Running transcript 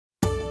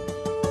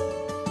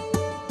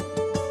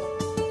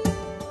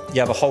You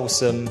have a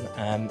wholesome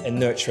and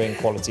nurturing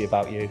quality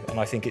about you, and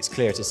I think it's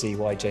clear to see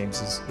why James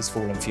has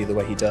fallen for you the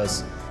way he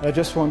does. I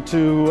just want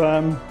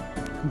to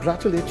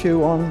congratulate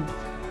you on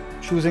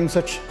choosing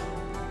such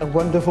a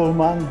wonderful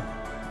man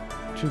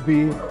to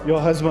be your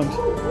husband.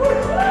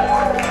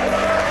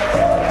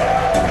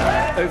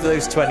 Over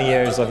those 20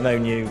 years I've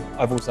known you,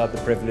 I've also had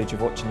the privilege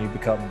of watching you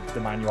become the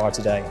man you are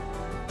today.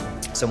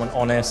 Someone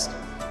honest,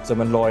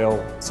 someone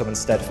loyal, someone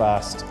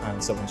steadfast,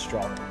 and someone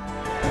strong.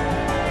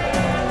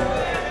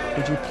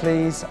 Would you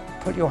please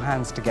put your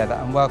hands together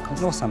and welcome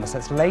North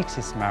Somerset's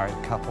latest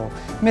married couple,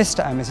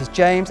 Mr. and Mrs.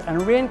 James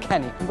and Rhian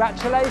Kenny.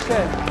 Congratulations!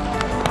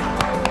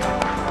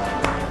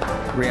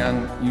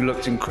 Rhian, you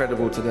looked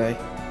incredible today.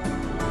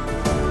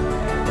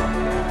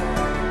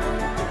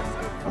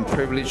 I'm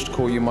privileged to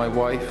call you my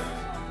wife.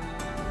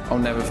 I'll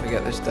never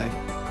forget this day.